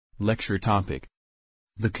Lecture topic: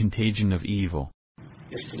 The Contagion of Evil.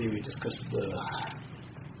 Yesterday we discussed the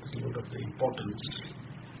importance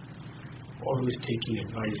always taking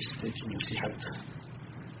advice, taking nasihat,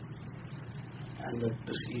 and that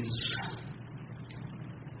this is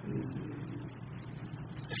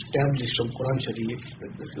established from Quran Sharif,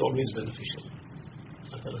 that this is always beneficial.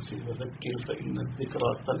 Allah says, وَذَكِّرْ فَإِنَّ الذِّكْرَى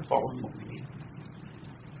تَنْفَعُ الْمُؤْمِنِينَ.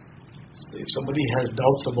 So if somebody has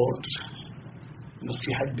doubts about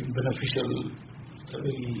nasihat being beneficial, it's a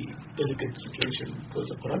very delicate situation, because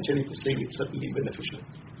the Quran Sharif is saying it's certainly beneficial.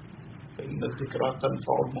 فَإِنَّ الذِّكْرَى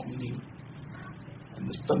تَنْفَعُ الْمُؤْمِنِينَ. And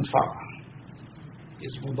this tanfa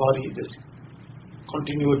is mudari, there's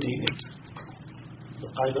continuity in it. The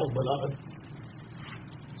qaida of balaghat.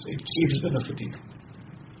 So it keeps benefiting.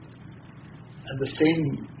 And the same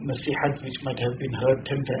nasihat which might have been heard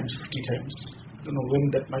 10 times, 50 times, I don't know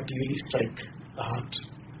when that might really strike the heart.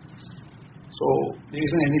 So there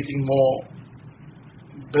isn't anything more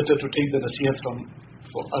better to take the nasihat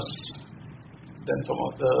for us than from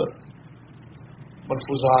the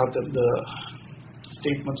malfuzat and the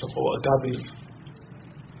statements of our akabir.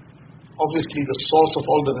 Obviously the source of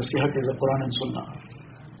all the nasihat is the Quran and Sunnah.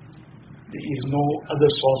 There is no other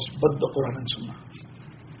source but the Quran and Sunnah.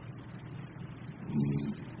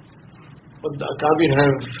 But the akabir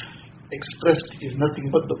have expressed is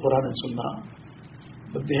nothing but the Quran and Sunnah,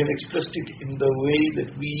 but they have expressed it in the way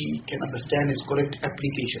that we can understand its correct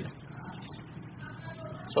application.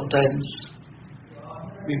 Sometimes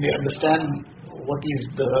we may understand what is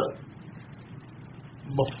the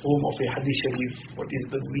mafhum of a hadith sharif, what is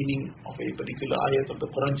the meaning of a particular ayat of the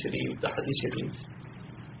Quran Sharif, the hadith sharif.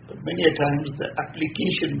 But many a times the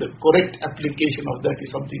application, the correct application of that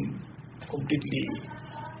is something completely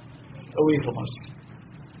away from us.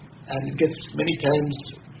 And it gets many times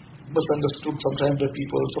misunderstood sometimes by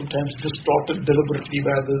people, sometimes distorted deliberately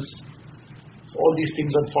by others. So all these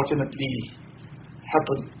things unfortunately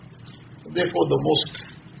happen. So therefore the most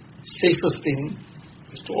safest thing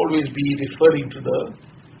is to always be referring to the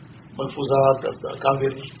malfuzat of the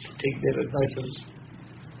akabir, to take their advices.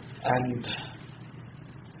 And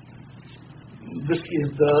this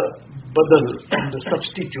is the badal and the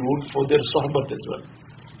substitute for their sohbat as well.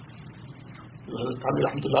 Hazrat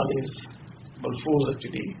Rahmatullah is malfuz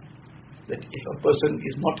actually, that if a person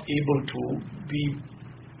is not able to be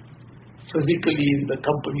physically in the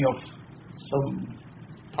company of some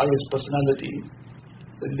pious personality,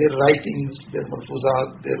 then their writings, their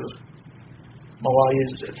malfuzat, their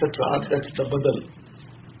mawaiz, etc., that's the badal.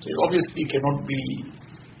 So it obviously cannot be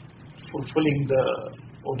fulfilling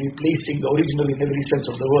or replacing the original in every sense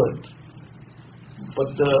of the word. But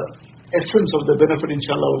the essence of the benefit,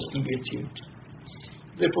 inshallah, will still be achieved.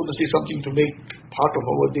 Therefore, this is something to make part of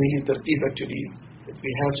our daily tartib actually, that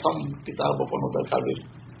we have some kitab of one of the akabir.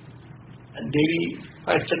 And daily,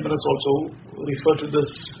 5-10 minutes also, refer to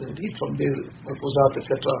this, read from their malfuzat,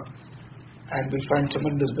 etc. And we find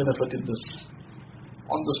tremendous benefit in this.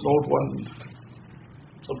 On this note,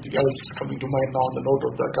 something else coming to mind now on the note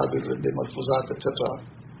of the akabir and their malfuzat, etc.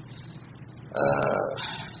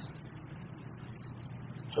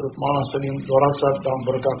 Hazrat Maulana Salim Dawra Sahib Dam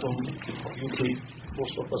Barakatuh of UK,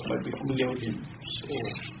 most of us might be familiar with him. So,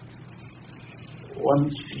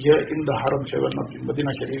 once here in the Haram Sharif, in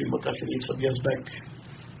Madinah Sharif, in Makkah Sharif, some years back,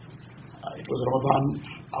 it was Ramadan,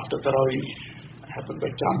 after Taraweeh, I happened by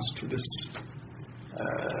chance to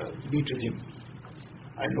meet with him.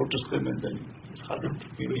 I noticed him and then it's hard to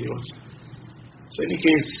be where he was. So in any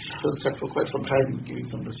case, he sat for quite some time giving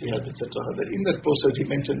some nasihat, etc. In that process he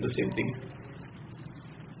mentioned the same thing.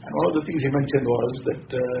 And one of the things he mentioned was that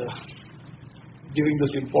giving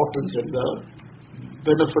this importance and the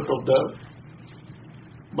benefit of the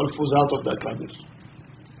malfuzat of the akabir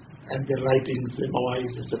and their writings, their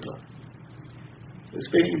mawaiz, etc.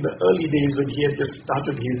 Especially in the early days when he had just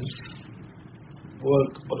started his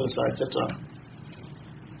work, madrasa, etc.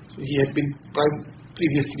 So he had been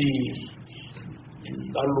previously in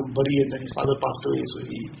Darul Bari, and then his father passed away, so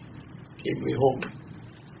he came way home.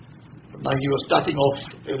 But now he was starting off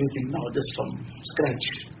everything now just from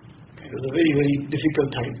scratch. It was a very, very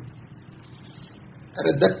difficult time. And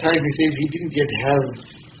at that time he says he didn't yet have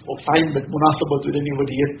or find that munasabat with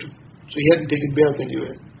anybody yet. So he hadn't taken bayat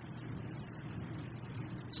anywhere.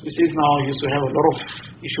 So he says now he used to have a lot of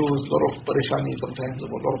issues, a lot of parishani sometimes,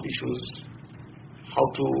 about a lot of issues. How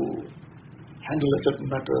to handle a certain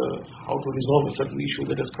matter, how to resolve a certain issue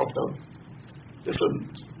that has cropped up.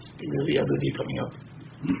 Different things every other day coming up.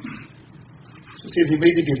 So he says he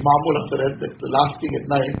made it his ma'amul after that the last thing at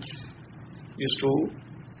night, used to,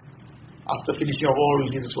 after finishing of all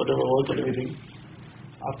his whatever work and everything,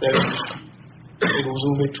 after He would wuzu,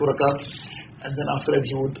 make 2 rakats, and then after that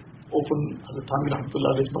he would open Hazrat Thamir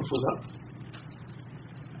Rahmatullah Alayhi's Malfuzat.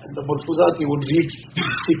 And the Malfuzat he would read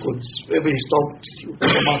sequence. Wherever he stopped, he would put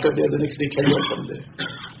a marker there, the next day carry on from there.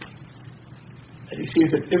 And he says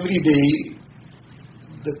that every day,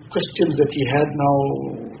 the questions that he had now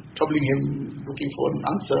troubling him, looking for an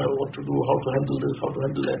answer, what to do, how to handle this, how to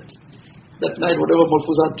handle that. That night, whatever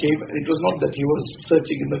Malfuzat came, and it was not that he was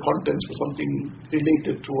searching in the contents for something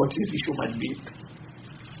related to what his issue might be.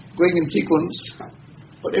 Going in sequence,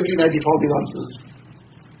 but every night he found his answers.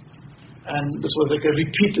 And this was like a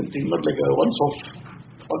repeated thing, not like a once-off.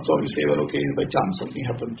 Once-off you say, well, okay, by chance something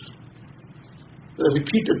happened. It was a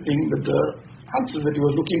repeated thing that the answers that he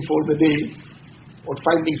was looking for the day, or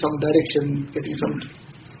finding some direction, getting some,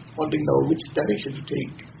 wanting now which direction to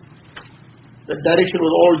take. That direction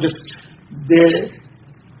was all just there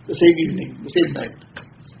the same evening, the same night.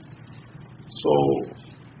 So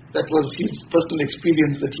that was his personal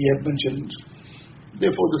experience that he had mentioned.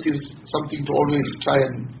 Therefore, this is something to always try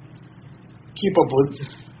and keep up with.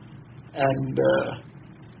 And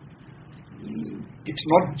it's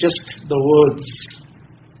not just the words.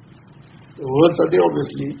 The words are there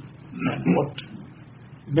obviously, and what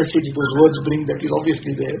message those words bring, that is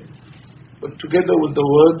obviously there. But together with the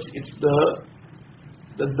words, it's the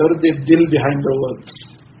dard-e-dil behind the words.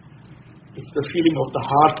 It's the feeling of the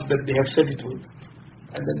heart that they have said it with.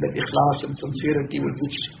 And then the ikhlas and sincerity with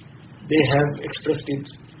which they have expressed it,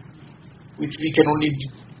 which we can only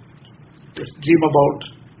just dream about.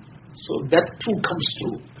 So that too comes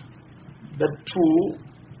through. That too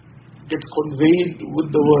gets conveyed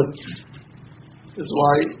with the words. This is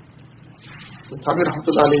why the Thamir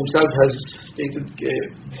Rahmatullah Alayhi himself has stated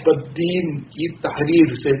that बद्दीन की तहरीर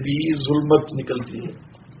से भी जुल्मत निकलती है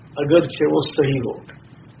अगर चे वो सही हो.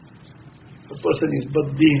 The person is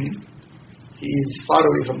baddeen, he is far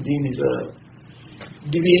away from deen, he is a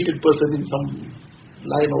deviated person in some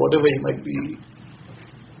line or whatever he might be,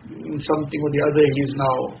 in something or the other he is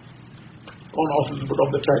now gone off a little bit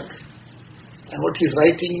off the track. And what he is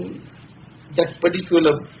writing, that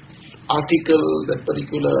particular article, that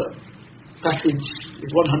particular passage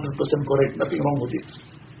is 100% correct, nothing wrong with it.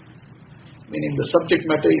 Meaning the subject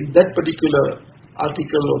matter in that particular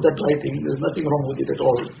article or that writing, there is nothing wrong with it at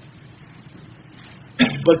all.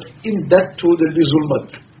 But in that too there will be zulmat.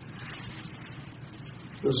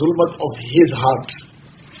 The zulmat of his heart.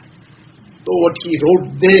 Though what he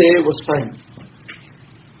wrote there was fine,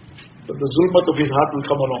 but the zulmat of his heart will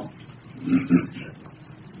come along.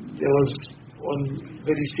 There was one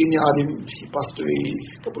very senior alim, he passed away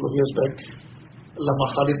a couple of years back, Allama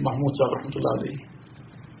Khalid Mahmood Sahib Rahmatullah Alayhi,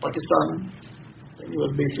 Pakistan. He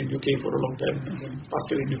was based in UK for a long time and then passed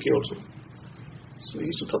away in UK also. So he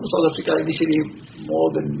used to come to South Africa initially,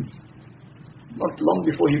 not long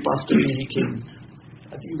before he passed away he came.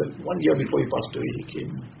 I think that 1 year before he passed away he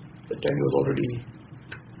came. That time he was already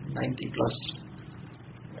 90 plus.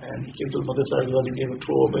 And he came to the madrasa as well, he gave a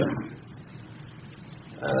tour of him.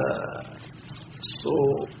 So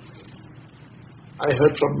I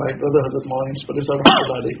heard from my brother Hazrat Maulana Ismail Sahib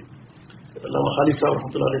Rahmatullah Alayhi, that Allama Khalid Sahib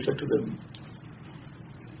Rahmatullah Alayhi said to them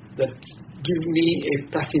that give me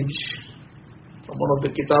a passage from one of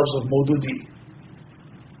the kitabs of Maududi.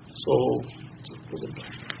 So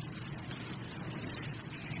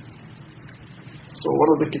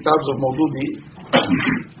one of the kitabs of Maududi,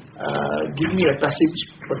 give me a passage,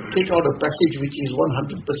 but take out a passage which is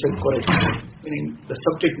 100% correct. Meaning the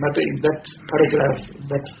subject matter in that paragraph, in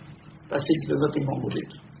that passage, there's nothing wrong with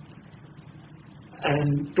it.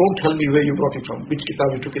 And don't tell me where you brought it from, which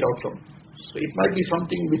kitab you took it out from. So it might be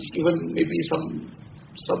something which even maybe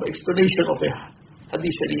some explanation of a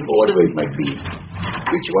hadith sharif or whatever it might be,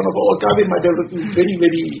 which one of our Kabir might have written very,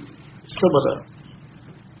 very similar.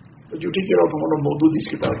 But you take it out from one of Maududi's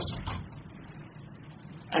kitabs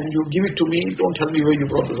and you give it to me, don't tell me where you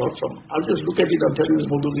brought this out from. I'll just look at it and tell you this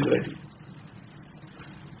Maududi's writing.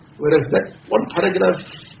 Whereas that one paragraph,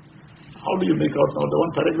 how do you make out now? The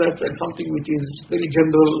one paragraph and something which is very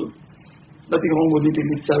general, nothing wrong with it in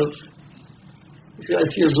itself. You see, I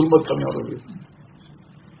see a zulmat coming out of it.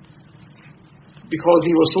 Because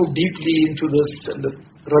he was so deeply into this and the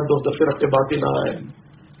radd of the firaq-e-batila and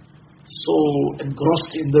so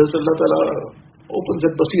engrossed in this, Allah Ta'ala opens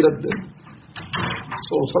that basirat then.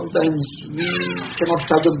 So sometimes we cannot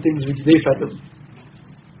fathom things which they fathom.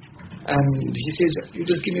 And he says, you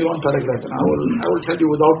just give me one paragraph and I will tell you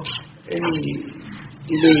without any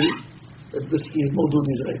delay that this is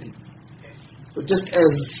Maududi's writing. So just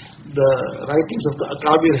as the writings of the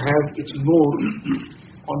Akabir have its nur,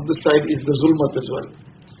 on this side is the zulmat as well.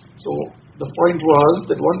 So the point was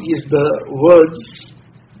that one is the words,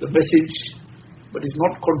 the message, but is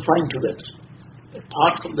not confined to that.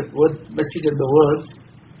 Apart from that word, message and the words,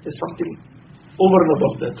 there's something over and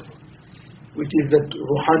above that, which is that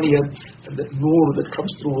ruhaniyat and that nur that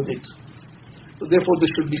comes through with it. So therefore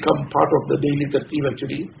this should become part of the daily tartib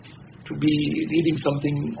actually, to be reading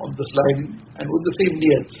something on this line and with the same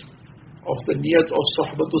niyat of the niyat of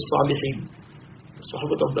Sahbatul Salihin, the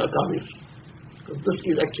Sahbat of the Akabir. Because this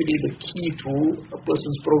is actually the key to a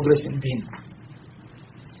person's progress in deen.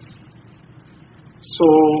 So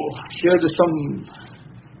here is some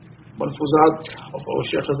malfuzat of our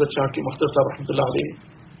Shaykh Hazrat Shaki Mukhtasar Rahmatullah Alayhi.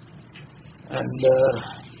 And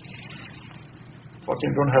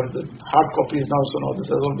fortunately don't have the hard copies now, so now this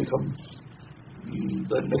has all become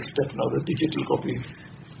the next step now, the digital copy.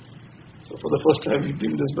 So for the first time we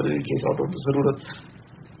bring this, but in any case out of the zarurat,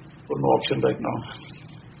 for no option right now.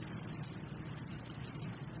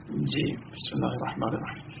 जी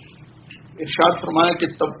बिस्मिल्लाहिर्रहमानिर्रहीम. इरशाद फरमाया कि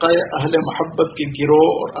तबका अहले मोहब्बत के गिरोह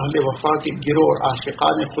और अहले वफा के गिरोह और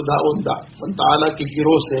आशिकान खुदा व तआला के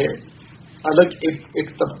गिरोह से अलग एक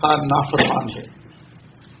तबका नाफरमान है,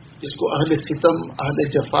 जिसको अहले सितम, अहले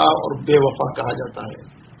जफा और बेवफा कहा जाता है.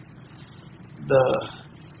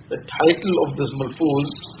 The title of this malfuz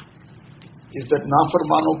is that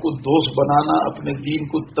नाफरमानों को दोस्त बनाना अपने दीन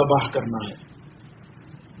को तबाह करना है.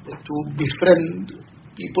 To befriend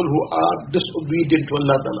people who are disobedient to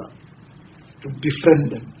Allah Ta'ala, to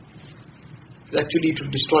befriend them, is actually to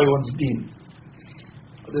destroy one's deen.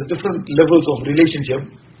 There's different levels of relationship.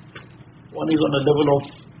 One is on a level of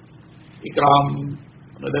ikram,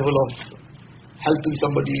 on a level of helping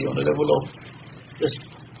somebody, on a level of just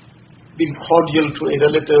being cordial to a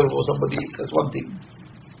relative or somebody. That's one thing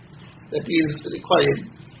that is required.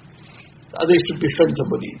 The other is to befriend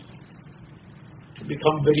somebody, to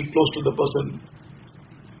become very close to the person,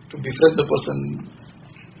 to befriend the person,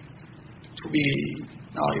 to be,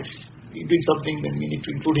 now if we're doing something, then we need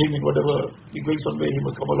to include him in whatever. We're going somewhere, he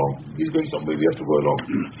must come along. He's going somewhere, we have to go along.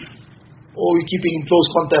 Or we're keeping in close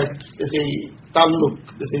contact. There's a taluk,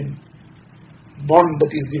 there's a bond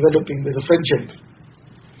that is developing, there's a friendship.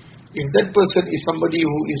 If that person is somebody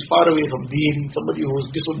who is far away from deen, somebody who is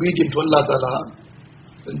disobedient to Allah Ta'ala,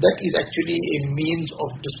 then that is actually a means of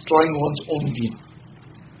destroying one's own deen.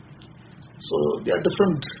 So there are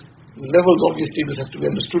different levels. Obviously this has to be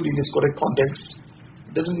understood in its correct context.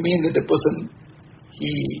 It doesn't mean that a person,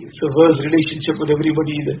 he severs relationship with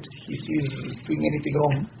everybody that he sees doing anything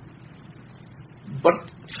wrong. But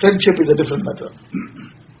friendship is a different matter.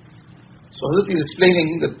 So Hazrat is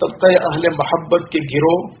explaining that tabqa ahle mahabbat ke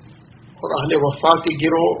giroh और अहले वफा के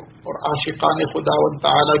गिरोह और आशिकान खुदावंद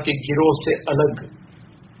ताला के गिरोह से अलग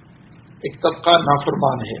एक तबका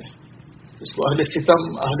नाफरमान है, इसको अहले सितम,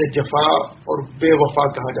 अहले जफा और बेवफा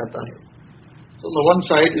कहा जाता है. So on the one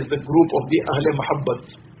side is the group of the अहले मोहब्बत,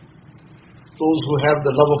 those who have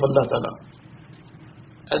the love of Allah Ta'ala,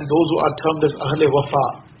 and those who are termed as अहले वफा,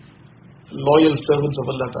 loyal servants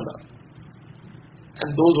of Allah Ta'ala,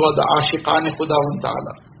 and those who are the आशिकान खुदावंद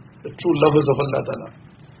ताला, the true lovers of Allah Ta'ala.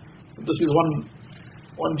 So this is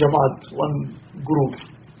one jamaat, one group.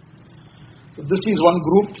 So this is one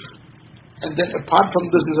group, and then apart from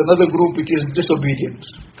this is another group which is disobedient,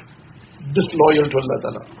 disloyal to Allah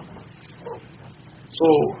Ta'ala. So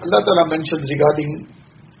Allah Ta'ala mentions regarding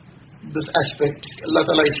this aspect, Allah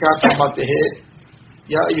Ta'ala ishar farmate hai,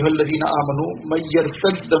 Ya ayyuhalladhina amanu, man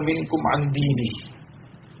yartadda minkum an deeni.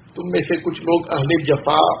 तुम में से कुछ लोग अहले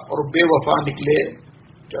जफा और बेवफा निकले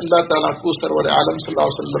कि अल्लाह ताला को, सरवर आलम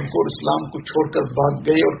सल्लल्लाहु अलैहि वसल्लम को और इस्लाम को छोड़कर भाग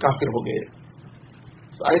गए और काफिर हो गए.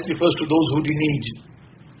 So ayat refers to those who renege,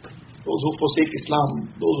 those who forsake Islam,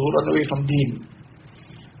 those who run away from deen.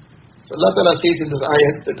 So Allah Ta'ala says in this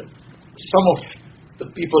ayat that some of the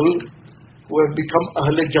people who have become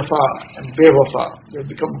ahle jafa and bewafa, they have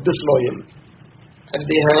become disloyal, and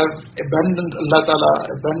they have abandoned Allah Ta'ala,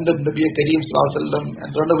 abandoned Nabi Kareem Sallallahu Alaihi Wasallam and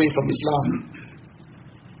run away from Islam.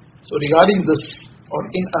 So regarding this, और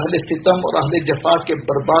इन अहले सितम और अहले जफा के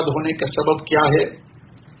बर्बाद होने का सबब क्या है?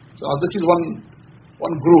 So this is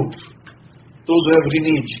one group, those who have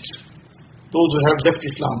reneged, those who have left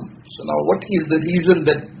Islam. So now what is the reason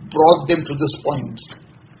that brought them to this point?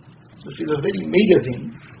 This is a very major thing,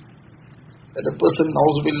 that a person,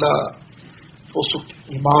 na'uzubillah, forsook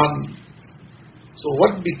Iman. So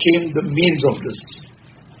what became the means of this?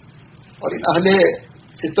 और इन अहले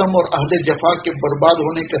सितम और अहले जफा के बर्बाद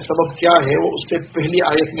होने का सबब क्या है, वो उससे पहली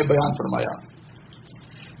आयत में बयान फरमाया.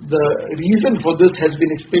 The reason for this has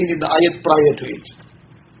been explained in the ayat prior to it.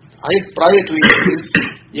 Ayat prior to it is,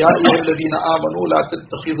 Ya ayyuhalladhina amanu la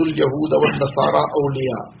tattakhidhul yahuda wan nasara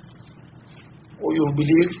awliya. O you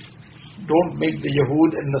believe, don't make the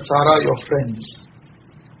Yahud and Nasara your friends.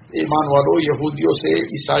 ईमान वालों यहूदियों से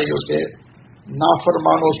ईसाइयों से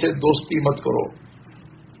नाफरमानों से दोस्ती मत करो.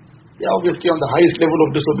 They are obviously on the highest level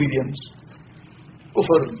of disobedience.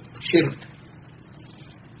 Kufr, shirk.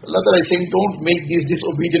 Allah Ta'ala is saying, don't make these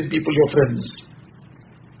disobedient people your friends.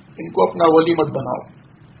 इनको अपना वली मत बनाओ.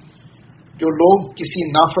 जो लोग किसी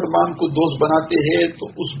नाफरमान को दोस्त बनाते हैं तो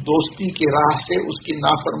उस दोस्ती की राह से उसकी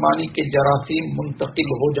नाफरमानी के जरासीम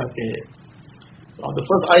मुंतकिल हो जाते हैं. Now the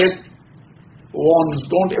first ayat warns,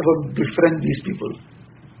 don't ever befriend these people.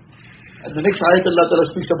 And the next ayat Allah Ta'ala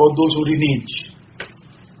speaks about those who renege.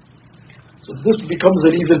 So this becomes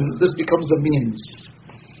the reason, this becomes the means.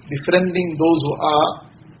 Befriending those who are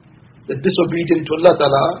the disobedient to Allah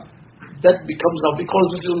Ta'ala, that becomes now, because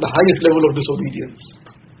this is on the highest level of disobedience.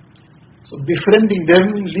 So befriending them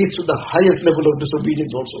leads to the highest level of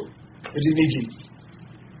disobedience also, reneging.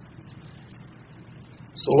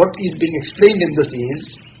 So what is being explained in this is,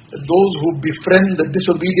 that those who befriend the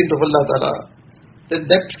disobedient of Allah Ta'ala, then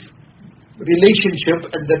that relationship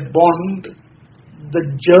and that bond, the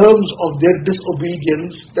germs of their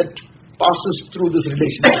disobedience that passes through this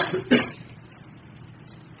relationship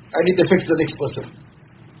and it affects the next person.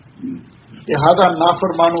 लिहाजा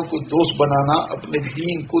नाफरमानों को दोस्त बनाना अपने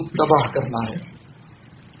दीन को तबाह करना है.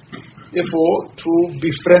 Therefore, to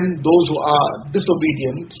befriend those who are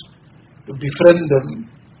disobedient, to befriend them,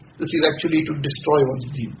 this is actually to destroy one's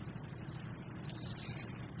deen.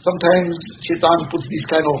 Sometimes Shaitan puts these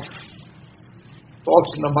kind of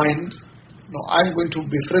thoughts in the mind. No, I'm going to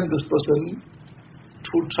befriend this person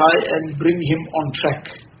to try and bring him on track.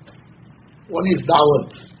 One is da'wat.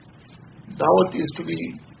 Da'wat is to be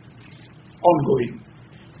ongoing.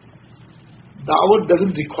 Da'wat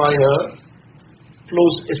doesn't require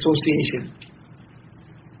close association.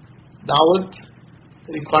 Da'wat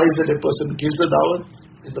requires that a person gives the da'wat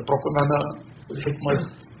in the proper manner, with hikmah,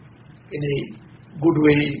 in a good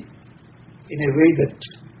way, in a way that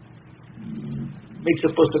makes a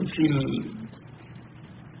person feel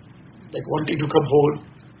like wanting to come forward.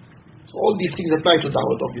 So all these things apply to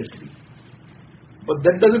da'wat, obviously. But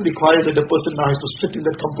that doesn't require that a person now has to sit in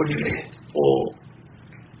that company for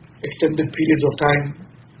extended periods of time,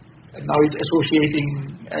 and now he's associating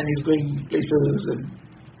and he's going places, and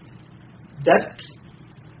that,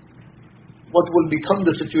 what will become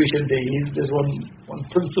the situation there is, there's one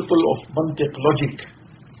principle of mantiq, logic.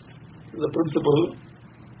 There's a principle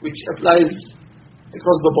which applies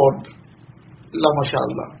across the board. Allah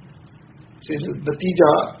mashallah. So the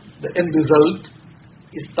natija, the end result,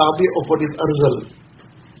 is tabi of what is arzal.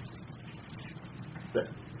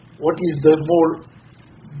 What is the more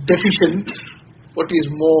deficient, what is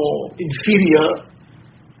more inferior,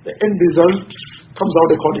 the end result comes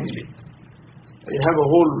out accordingly. You have a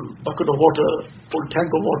whole bucket of water, whole tank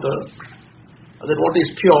of water, and that water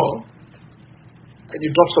is pure, and you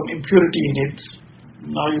drop some impurity in it.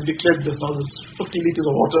 Now you declare this 50 liters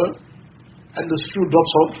of water, and this few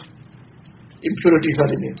drops of impurity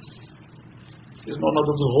fell in it. Says, no,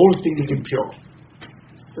 the whole thing is impure.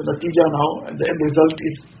 The natija now, and the end result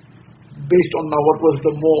is based on now what was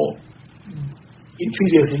the more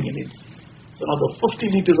inferior thing in it. So now the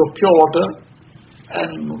 50 liters of pure water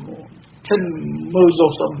and 10 mils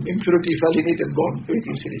of some impurity fell in it and gone,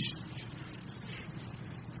 everything is finished.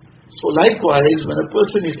 So likewise, when a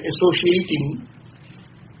person is associating,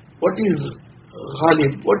 what is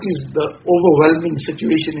ghalib, what is the overwhelming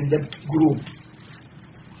situation in that group?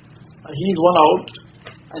 He is one out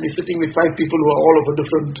and he's sitting with 5 people who are all of a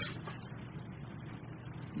different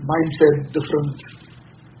mindset, different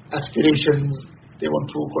aspirations. They want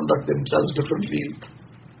to conduct themselves differently.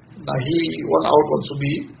 Now he, one out, wants to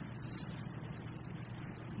be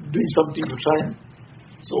doing something to try and,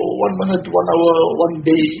 so 1 minute, 1 hour, 1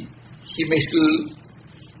 day, he may still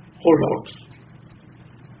hold out.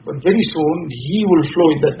 But very soon, he will flow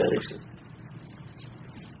in that direction.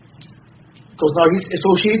 Because now he's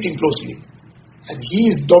associating closely. And he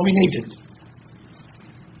is dominated.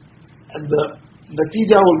 And the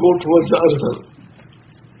natija will go towards the arzal.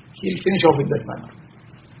 He'll finish off in that manner.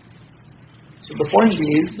 So the point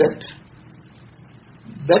is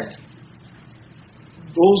that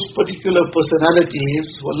those particular personalities,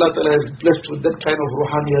 who Allah Ta'ala has blessed with that kind of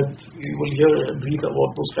ruhaniyat, you will hear and read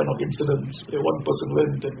about those kind of incidents, where one person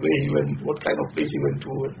went and where he went, what kind of place he went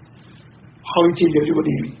to, and how he changed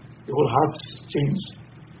everybody, the whole hearts changed.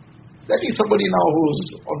 That is somebody now who's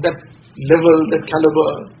on that level, that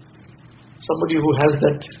caliber, somebody who has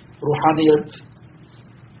that ruhaniyat.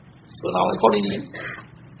 So now accordingly,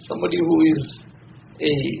 somebody who is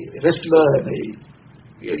a wrestler and a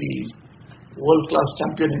really world-class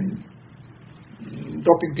champion in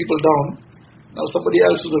dropping people down. Now somebody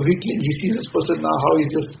else who's a weakling, he sees this person now how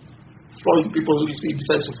he's just flawing people. He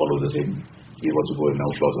decides to follow the same. He wants to go and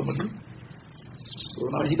now flaw somebody. So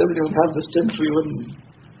now he doesn't even have the strength to even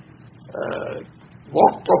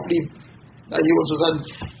walk properly. Now he wants to run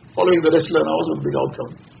following the wrestler. Now also a big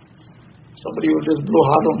outcome. Somebody will just blow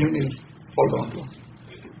hard on him, he'll fall down.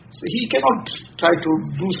 So he cannot try to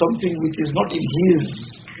do something which is not in his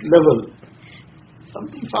level.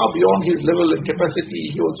 Something far beyond his level and capacity.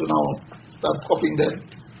 He also now start copying that.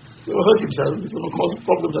 He will hurt himself. He's going to cause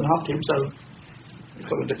problems and harm to himself.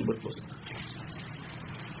 Become a little bit person.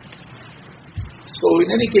 So in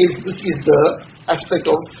any case, this is the aspect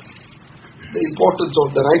of the importance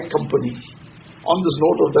of the right company. On this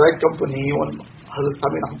note of the right company, one Hazrat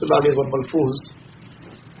Thameen Ahmatullah is one Malfuz.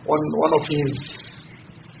 One of his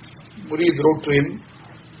murids wrote to him,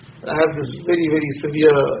 I have this very, very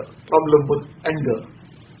severe problem with anger.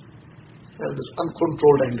 I have this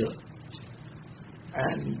uncontrolled anger.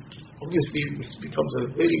 And obviously this becomes a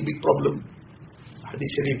very big problem.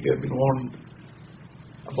 Hadith Sharif, we have been warned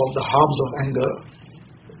about the harms of anger.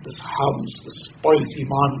 This harms, this spoils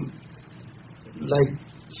Iman. Like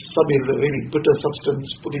sabir, a very bitter substance,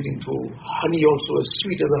 put it into honey also, as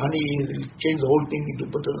sweet as the honey is, it will change the whole thing into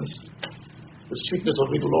bitterness. The sweetness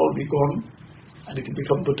of it will all be gone and it will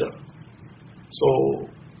become bitter. So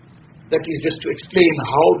that is just to explain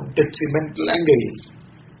how detrimental anger is.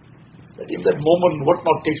 That in that moment what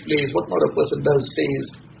not takes place, what not a person does, says,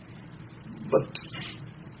 but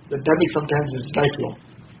the damage sometimes is lifelong.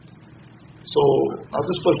 So now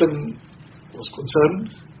this person was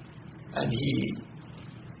concerned and he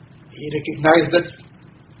recognized that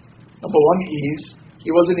number one is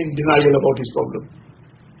he wasn't in denial about his problem.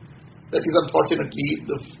 That is unfortunately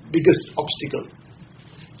the biggest obstacle.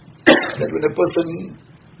 That when a person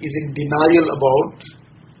is in denial about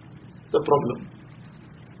the problem.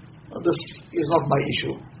 Now this is not my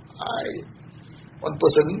issue. One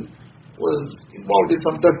person was involved in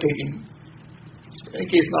some drug taking. So in any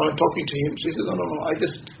case now I'm talking to him, so he says, no, I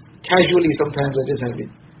just casually sometimes I just have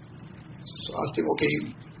it. So I asked him, okay,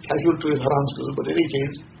 casual to his haram still, but in any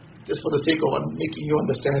case, just for the sake of making you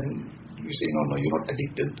understand, you say, no, you're not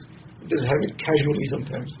addicted. You just have it casually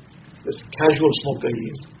sometimes. This casual smoker he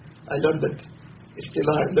is. I learned that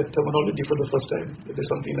istilah and that terminology for the first time.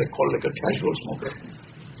 There's something like called like a casual smoker.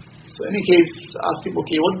 So in any case, I asked him,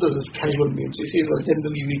 okay, what does this casual mean? So he says, well,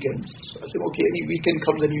 generally weekends. So I said, okay, any weekend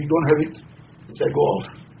comes and you don't have it, he said, go off.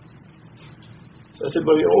 So I said,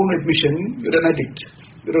 by your own admission, you're an addict.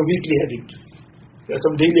 You're a weekly addict. There are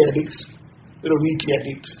some daily addicts, you're a weekly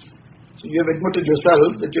addict. So you have admitted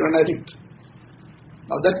yourself that you're an addict.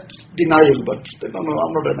 Now that's denial, but no,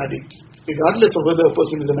 I'm not an addict. Regardless of whether a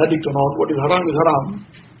person is an addict or not, what is haram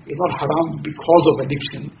is not haram because of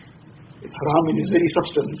addiction. It's haram in its very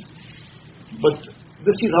substance. But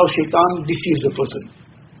this is how shaitan deceives a person.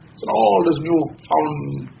 So now all this new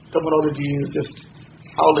found terminology is just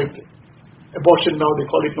how like abortion now, they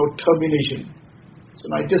call it no termination. So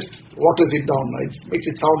now it just waters it down. It makes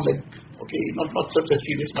it sound like, okay, not such a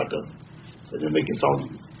serious matter. So they make it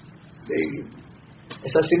sound, they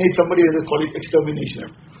assassinate somebody, they just call it extermination.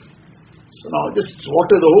 So now just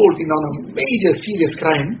water the whole thing down, a major serious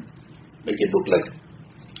crime, make it look like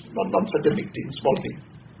not such a big thing, small thing.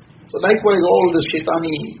 So likewise all the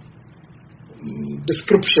shaitani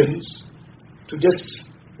descriptions to just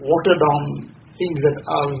water down things that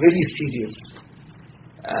are very serious.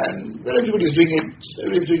 And when everybody is doing it,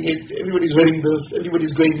 everybody is wearing this, everybody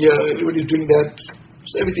is going here, everybody is doing that,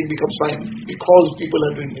 so everything becomes fine because people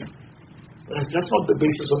are doing it. But that's not the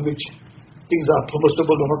basis on which things are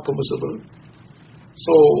permissible or not permissible.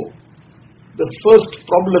 So the first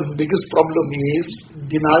problem, biggest problem is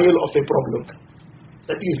denial of a problem.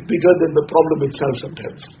 That is bigger than the problem itself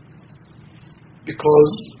sometimes.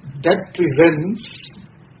 Because that prevents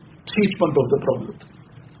treatment of the problem.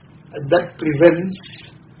 And that prevents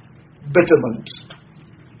betterment.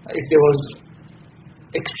 If there was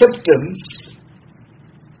acceptance,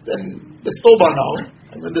 then there's tawbah now.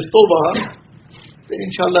 And when there's tawbah, then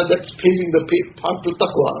inshallah that's paving the path to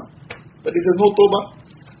taqwa. But if there's no tawbah,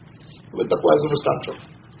 well, taqwa is going to start from.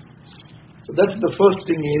 So that's the first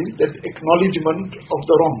thing is that acknowledgement of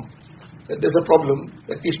the wrong. That there's a problem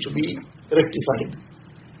that needs to be rectified.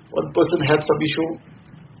 One person had some issue,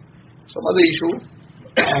 some other issue,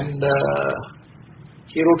 and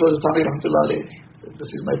he wrote to Hazrat Thameen Ahmatullah alayh, this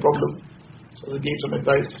is my problem. So he gave some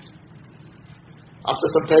advice. After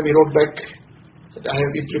some time he wrote back that I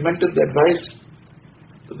have implemented the advice,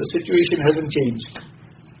 but the situation hasn't changed.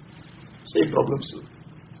 Same problem still.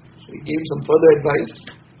 So he gave some further advice.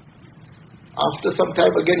 After some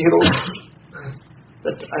time again he wrote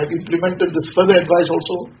that I have implemented this further advice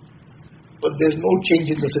also, but there's no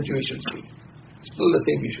change in the situation still. Still the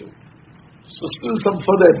same issue. So still some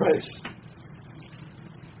further advice.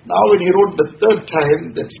 Now when he wrote the third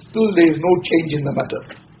time, that still there is no change in the matter.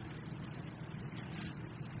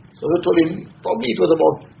 So I told him, probably it was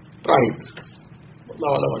about pride.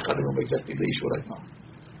 Allah, I can't remember exactly the issue right now.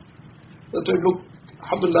 So I told him, look,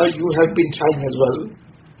 alhamdulillah, you have been trying as well.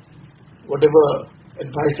 Whatever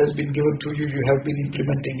advice has been given to you, you have been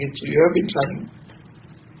implementing it, so you have been trying.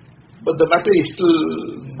 But the matter is still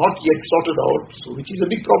not yet sorted out, so which is a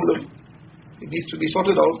big problem. It needs to be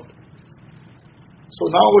sorted out. So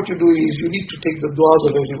now what you do is, you need to take the du'as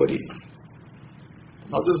of everybody.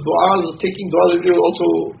 Now this du'as, taking du'as of everybody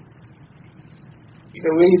also, in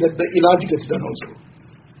a way that the ilaj gets done also.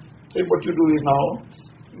 So what you do is now,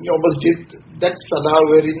 in your masjid, that salah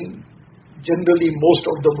wherein generally most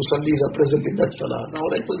of the musallis are present in that salah. Now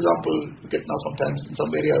like for example, you get now sometimes in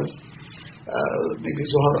some areas, maybe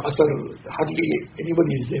Zohar, Asr, hardly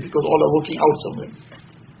anybody is there because all are working out somewhere.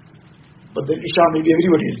 But then Isha, maybe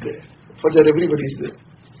everybody is there. Fajr, everybody is there.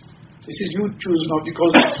 So he says, you choose now,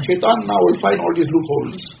 because Shaitan now will find all these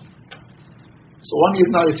loopholes. So one is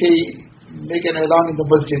now, say, make an alarm in the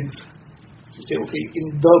masjid. You say, okay, in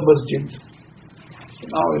the masjid. So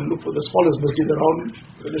now I'll look for the smallest masjid around,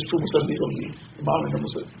 where there's 2 musallis only, Imam and the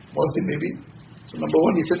Muazzin maybe. So number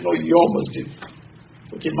one, he said, no, your masjid.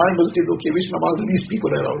 So okay, my masjid, okay, which namaz, these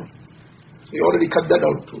people around. So he already cut that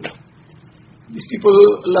out too. These people,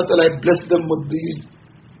 Allah Ta'ala had blessed them with these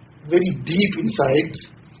very deep insights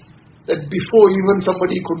that before even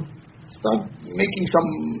somebody could start making some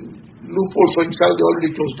loopholes for himself, they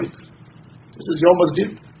already closed it. This is your masjid.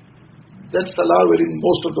 That's salah wherein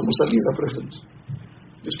most of the musallis are present.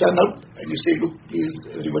 You stand up and you say, look, please,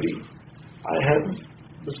 everybody, I have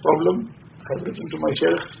this problem. I have written to my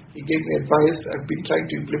sheikh. He gave me advice. I've been trying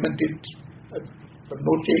to implement it, but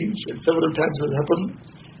no change. And several times it has happened.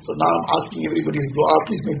 So now I'm asking everybody's dua,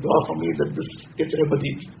 please make dua for me that this gets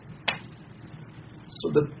remedied. So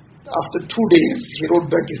that after 2 days, he wrote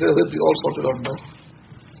back, he said that we all sorted out now.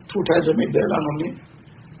 2 times I made the elan on me,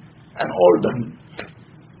 and all done.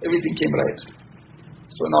 Everything came right.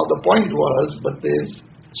 So now the point was, but there's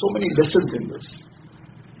so many lessons in this.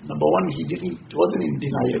 Number one, he wasn't in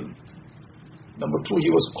denial. Number 2, he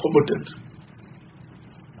was committed.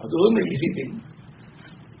 Now this wasn't an easy thing.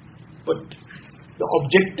 But the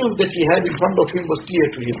objective that he had in front of him was clear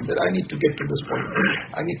to him, that I need to get to this point.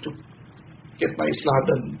 I need to get my islah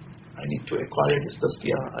done. I need to acquire this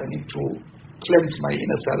tazkiyah. I need to cleanse my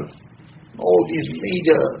inner self. All these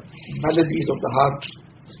major maladies of the heart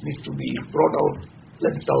needs to be brought out,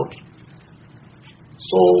 cleansed out.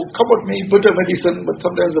 So cupboard may be bitter medicine, but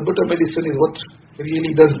sometimes the bitter medicine is what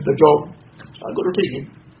really does the job. So I'm going to take it.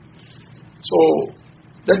 So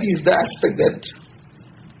that is the aspect that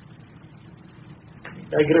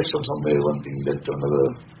digress from somewhere, one thing led to another.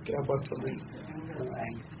 About something.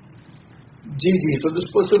 So this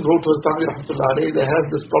person wrote to us, they have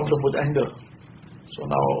this problem with anger. So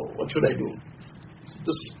now, what should I do? So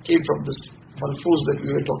this came from this malfuz that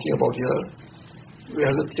we were talking about here,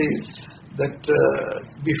 where it says that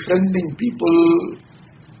befriending people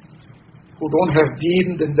who don't have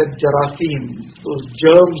deen, then that jarathim, those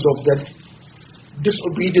germs of that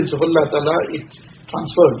disobedience of Allah Ta'ala, it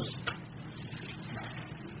transfers.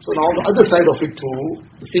 So now on the other side of it too,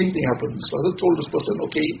 the same thing happens. So I told this person,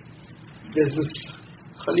 okay, there's this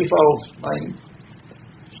Khalifa of mine,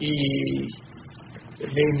 the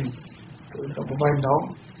name doesn't come to mind now,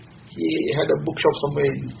 he had a bookshop somewhere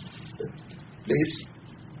in that place.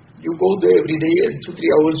 You go there every day and 2-3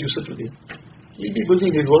 hours you sit with him. He'll be busy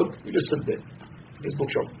in his work, you just sit there in his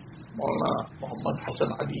bookshop. Maulana Muhammad Hassan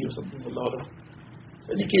Ali or something, Allah.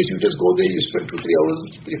 In any case, you just go there, you spend 2-3 hours,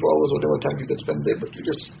 3-4 hours, whatever time you can spend there, but you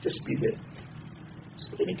just be there.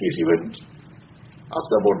 So in any case, he went.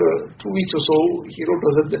 After about 2 weeks or so, he wrote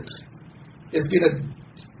us that there's been a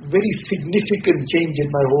very significant change in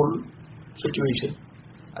my whole situation.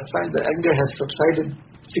 I find the anger has subsided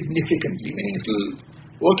significantly, meaning still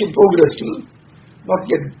work in progress, still not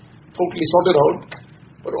yet totally sorted out,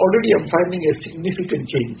 but already I'm finding a significant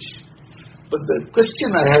change. But the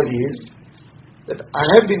question I have is that I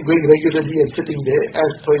have been going regularly and sitting there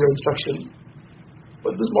as per your instruction,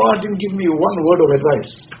 but this Mullah didn't give me one word of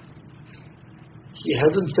advice. He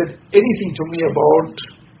hasn't said anything to me about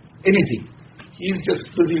anything. He's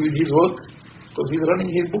just busy with his work because he's running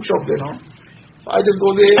his bookshop there now. So I just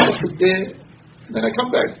go there, sit there, and then I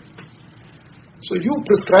come back. So you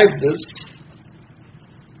prescribed this.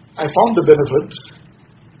 I found the benefits,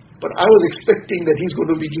 but I was expecting that he's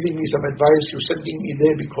going to be giving me some advice. You're sending me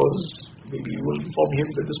there because maybe you will inform him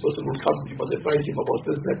that this person will come. You must advise him about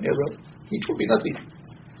this, that, and the other. He told me nothing.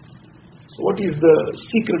 So what is the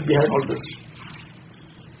secret behind all this?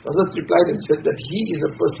 Hazrat replied and said that he is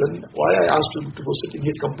a person, why I asked him to go sit in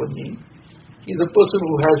his company, he is a person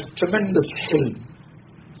who has tremendous hilm,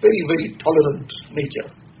 very, very tolerant nature.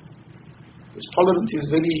 His tolerance is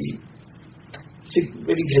very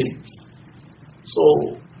great. So,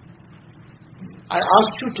 I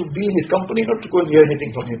asked you to be in his company, not to go and hear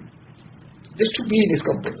anything from him. Just to be in his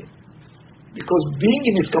company. Because being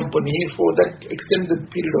in his company for that extended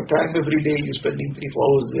period of time, every day you're spending 3-4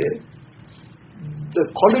 hours there, the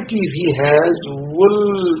qualities he has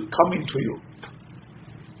will come into you.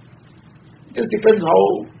 It just depends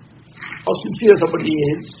how sincere somebody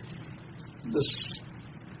is.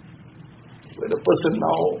 When a person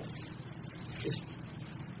now is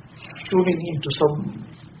tuning into some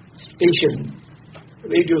station,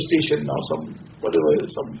 radio station now, some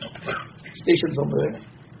station somewhere.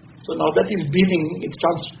 So now that is beaming, it's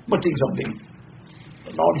transmitting something.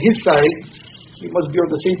 Now on his side, he must be on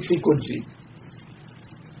the same frequency.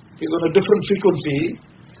 If he's on a different frequency,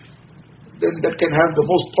 then that can have the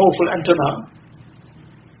most powerful antenna,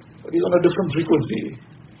 but he's on a different frequency.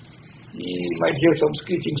 He might hear some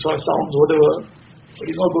screeching sounds, whatever, but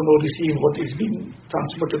he's not going to receive what is being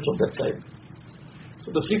transmitted from that side.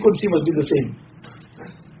 So the frequency must be the same.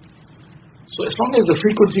 So as long as the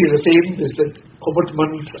frequency is the same, there's that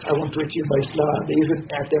commitment, I want to achieve my Islah, there isn't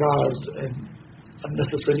i'tiraz and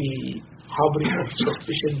unnecessary harboring of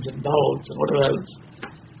suspicions and doubts and whatever else.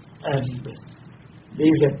 And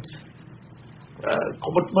there is that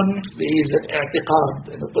commitment, there is that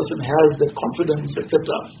i'tiqad, and the person has that confidence, etc.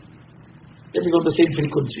 That is on the same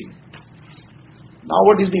frequency. Now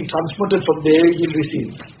what is being transmitted from there, he'll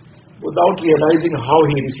receive, without realizing how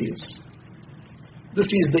he receives. This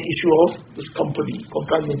is the issue of this company,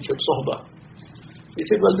 companionship, sohbah. He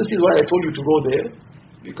said, well, this is why I told you to go there,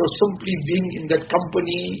 because simply being in that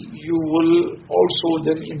company, you will also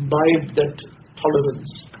then imbibe that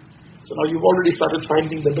tolerance. So now you've already started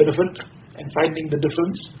finding the benefit and finding the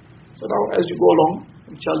difference. So now as you go along,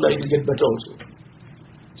 inshallah it will get better also.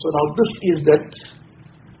 So now this is that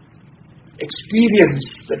experience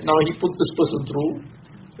that now he put this person through,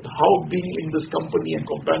 how being in this company and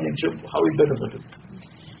companionship, how it benefited.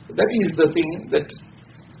 So that is the thing that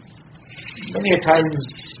many a times,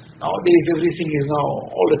 nowadays everything is now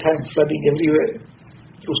all the time flooding everywhere,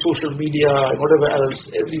 through social media and whatever else,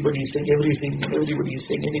 everybody is saying everything, and everybody is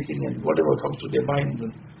saying anything, and whatever comes to their mind,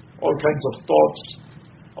 and all kinds of thoughts.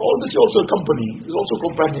 All this is also a company, is also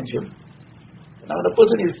companionship. Now when a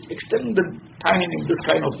person is extended time in this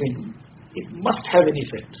kind of thing, it must have an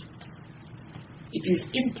effect. It is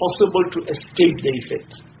impossible to escape the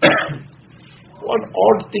effect. One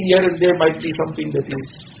odd thing here and there might be something that is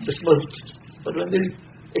dismissed, but when there is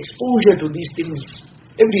exposure to these things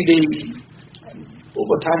every day and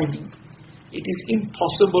over time, it is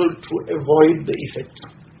impossible to avoid the effect.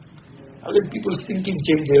 Now then people's thinking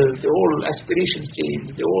changes, their whole aspirations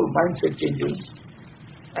change, their whole mindset changes,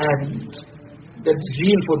 and that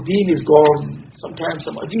zeal for deen is gone. Sometimes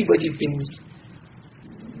some ajib things.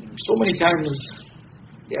 So many times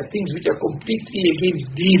there are things which are completely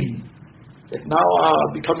against deen that now are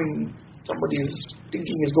becoming, somebody's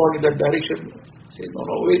thinking is gone in that direction. Say,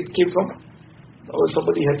 no, where it came from? Or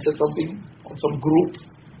somebody had said something on some group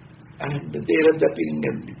and they read that thing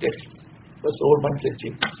and that's the whole mindset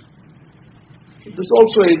changes. So this is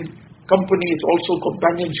also a company, it's also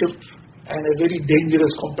companionship, and a very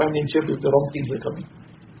dangerous companionship if the wrong things are coming.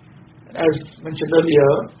 And as mentioned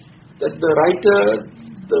earlier, that the writer,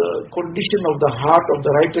 the condition of the heart of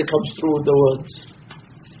the writer comes through the words.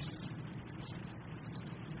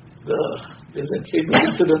 There's a famous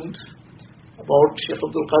incident about Shaykh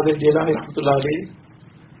Abdul Qadir Jilani Rahmatullah Alayhi.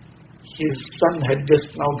 His son had just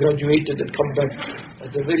now graduated and come back as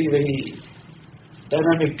a very, very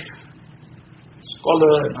dynamic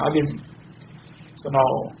scholar and alim. So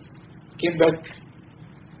now came back.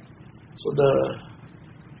 So the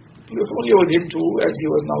people were familiar with him too, as he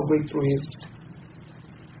was now going through his.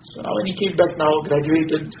 So now when he came back now,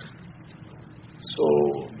 graduated, so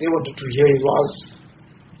they wanted to hear his wa'az.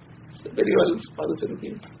 So very well, father said,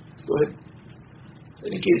 okay, go ahead. So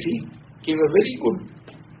in any case, he gave a very good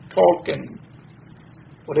talk and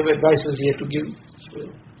whatever advices he had to give.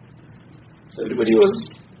 So everybody was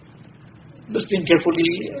listening carefully,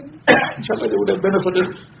 and inshallah they would have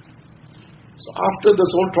benefited. So after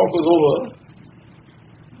this whole talk was over,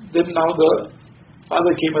 then now the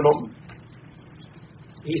father came along.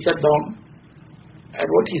 He sat down, and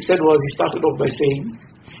what he said was, he started off by saying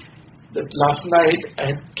that last night I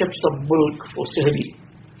had kept some milk for sehri.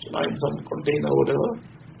 So now in some container or whatever,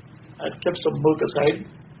 I had kept some milk aside.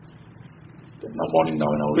 that now morning now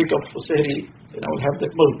when I wake up for Sehri, then I will have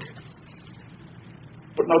that milk.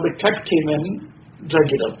 But now the cat came and drank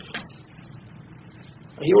it up.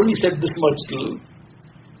 He only said this much till.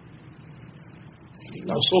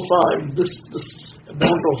 Now so far in this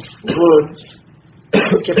amount of words,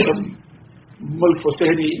 he kept some milk for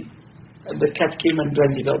Sehri and the cat came and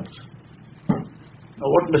drank it up. Now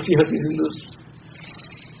what nasihat is in this?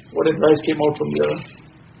 What advice came out from here?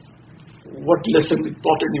 What lesson it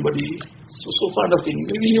taught anybody? So far nothing.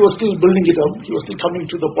 Maybe he was still building it up. He was still coming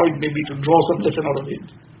to the point maybe to draw some lesson out of it.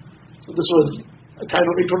 So this was a kind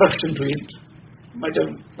of introduction to it. Might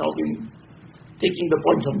have now been taking the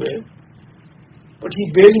point somewhere. But he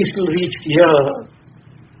barely still reached here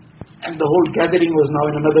and the whole gathering was now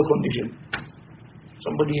in another condition.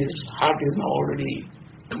 Somebody's heart is now already,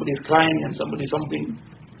 somebody is crying and somebody something.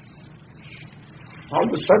 Now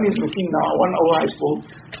the son is looking now, 1 hour I spoke.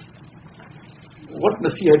 What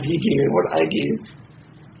nasihat he gave, what I gave.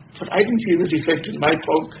 But I didn't see this effect in my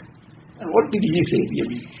talk. And what did he say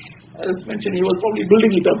really? As mentioned, he was probably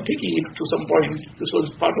building it up, taking it to some point. This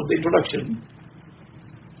was part of the introduction.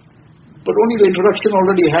 But only the introduction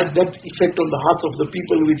already had that effect on the hearts of the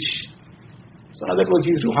people which, so now that was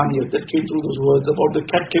his ruhaniyat that came through those words about the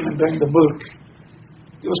cat came and drank the milk.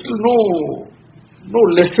 There was still no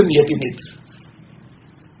lesson yet in it.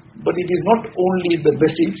 But it is not only the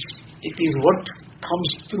message, it is what comes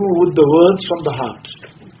through with the words from the heart.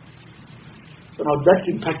 So now that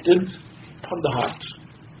impacted on the heart.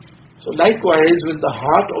 So likewise, when the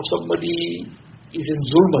heart of somebody is in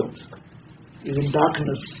zulmat, is in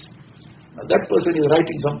darkness, now that person is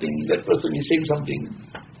writing something, that person is saying something,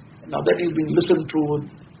 now that is being listened to with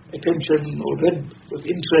attention or read with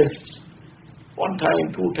interest, 1 time,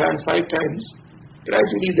 2 times, 5 times,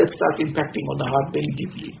 gradually that starts impacting on the heart very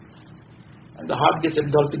deeply. And the heart gets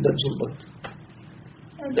engulfed in that zulmat.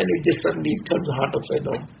 And then it just suddenly turns the heart upside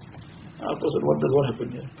down. A person wonders what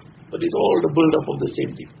happened here. But it's all the build-up of the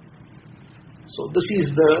same thing. So this is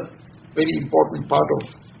the very important part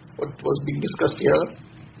of what was being discussed here,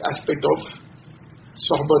 the aspect of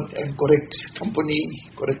sohbat and correct company,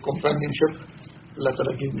 correct companionship. Allah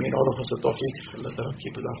Ta'ala give me and all of us a tawfiq. Allah Ta'ala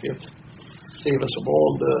keep us afiyat. Save us from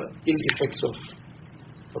all the ill effects of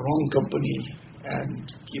wrong company and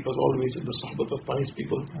keep us always in the sohbat of pious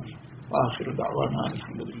people. وآخر دعوانا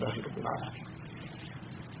الحمد لله رب العالمين.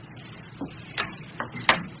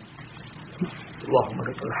 اللهم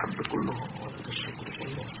لك الحمد كله ولك الشكر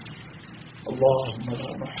كله. اللهم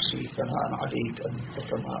لا نحصي ثناء عليك أنت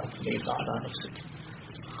كما أثنيت على نفسك.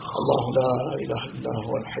 الله لا إله إلا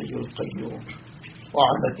هو الحي القيوم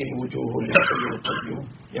وعنت الوجوه للحي القيوم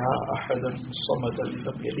يا أحدا صمدا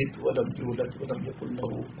لم يلد ولم يولد ولم يكن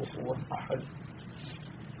له كفوا أحد.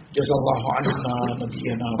 جزا الله عنا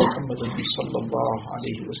نبينا محمد صلى الله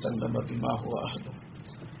عليه وسلم بما هو أهله.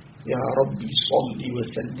 يا ربي صل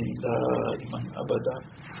وسلم دائما أبدا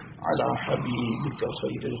على حبيبك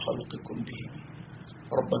خير الخلق كلهم.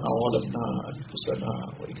 ربنا ظلمنا أنفسنا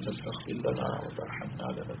وإن لم تغفر لنا وترحمنا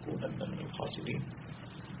لنكونن من الخاسرين.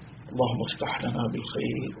 اللهم افتح لنا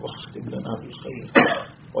بالخير واختم لنا بالخير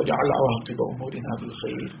واجعل عواقب أمورنا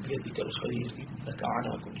بالخير بيدك الخير إنك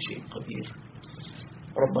على كل شيء قدير.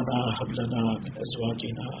 ربنا هب لنا من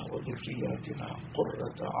أزواجنا وذرياتنا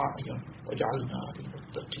قرة أعين واجعلنا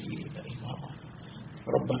للمتقين إماما.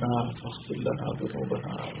 ربنا فاغفر لنا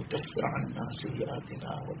ذنوبنا وكفر عنا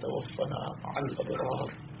سيئاتنا وتوفنا مع الأبرار.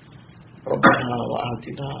 ربنا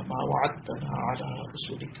وآتنا ما وعدتنا على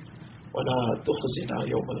رسلك ولا تخزنا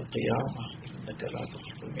يوم القيامة إنك لا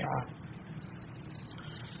تخلف الميعاد.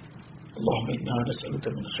 اللهم إنا نسألك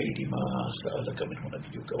من خير ما سألك منه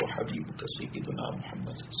نبيك وحبيبك سيدنا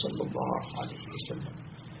محمد صلى الله عليه وسلم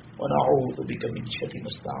ونعوذ بك من شر ما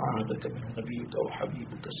استعاذك منه نبيك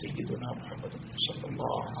وحبيبك سيدنا محمد صلى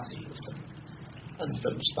الله عليه وسلم. أنت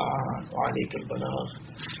المستعان وعليك البلاغ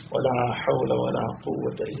ولا حول ولا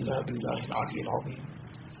قوة إلا بالله العلي العظيم.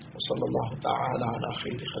 وصلى الله تعالى على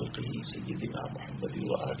خير خلقه سيدنا محمد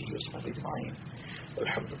وآله وصحبه أجمعين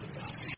والحمد لله.